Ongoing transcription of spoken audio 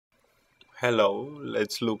Hello,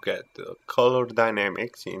 let's look at color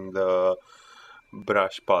dynamics in the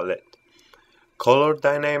brush palette. Color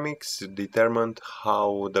dynamics determine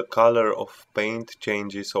how the color of paint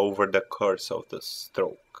changes over the course of the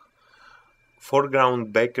stroke.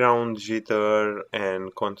 Foreground, background, jitter,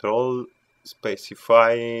 and control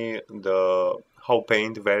specify how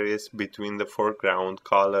paint varies between the foreground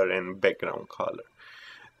color and background color.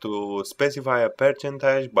 To specify a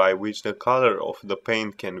percentage by which the color of the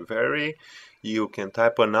paint can vary, you can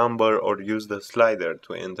type a number or use the slider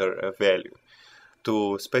to enter a value.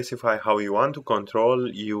 To specify how you want to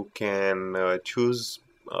control, you can choose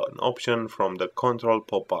an option from the control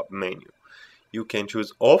pop-up menu. You can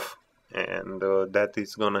choose off, and that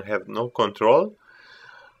is gonna have no control.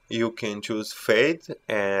 You can choose fade,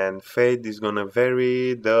 and fade is gonna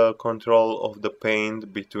vary the control of the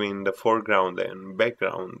paint between the foreground and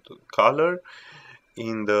background color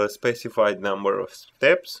in the specified number of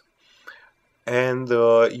steps. And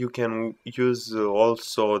you can use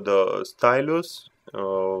also the stylus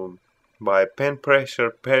by pen pressure,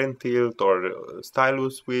 pen tilt, or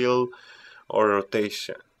stylus wheel or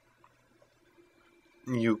rotation.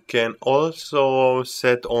 You can also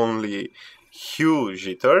set only hue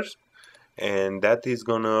jitters, and that is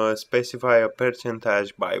gonna specify a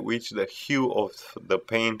percentage by which the hue of the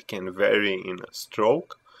paint can vary in a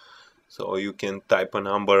stroke. So you can type a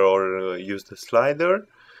number or use the slider.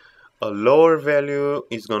 A lower value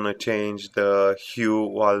is gonna change the hue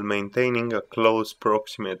while maintaining a close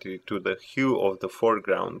proximity to the hue of the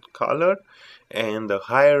foreground color, and the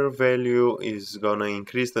higher value is gonna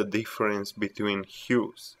increase the difference between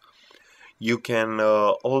hues. You can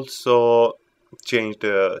also change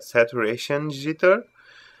the saturation jitter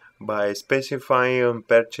by specifying a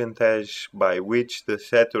percentage by which the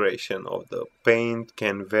saturation of the paint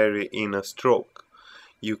can vary in a stroke.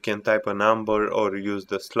 You can type a number or use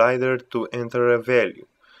the slider to enter a value.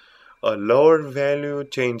 A lower value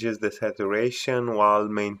changes the saturation while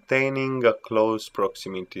maintaining a close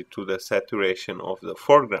proximity to the saturation of the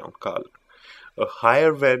foreground color. A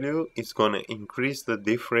higher value is going to increase the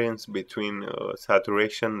difference between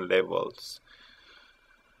saturation levels.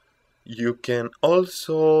 You can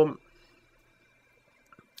also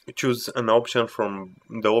choose an option from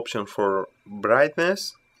the option for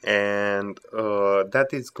brightness, and that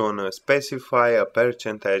is gonna specify a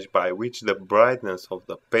percentage by which the brightness of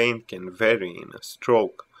the paint can vary in a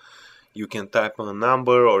stroke. You can type a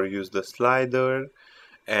number or use the slider,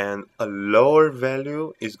 and a lower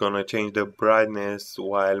value is gonna change the brightness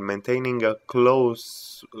while maintaining a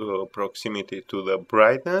close proximity to the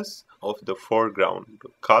brightness of the foreground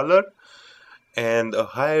color, and a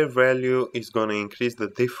higher value is going to increase the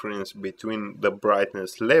difference between the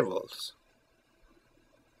brightness levels.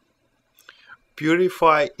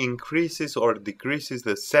 Purify increases or decreases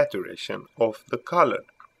the saturation of the color.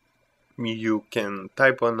 You can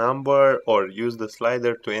type a number or use the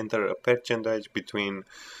slider to enter a percentage between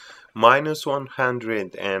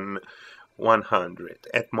 -100 and 100.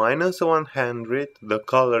 At -100, the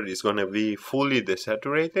color is going to be fully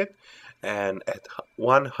desaturated, and at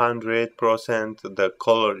 100% the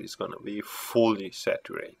color is going to be fully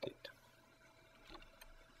saturated.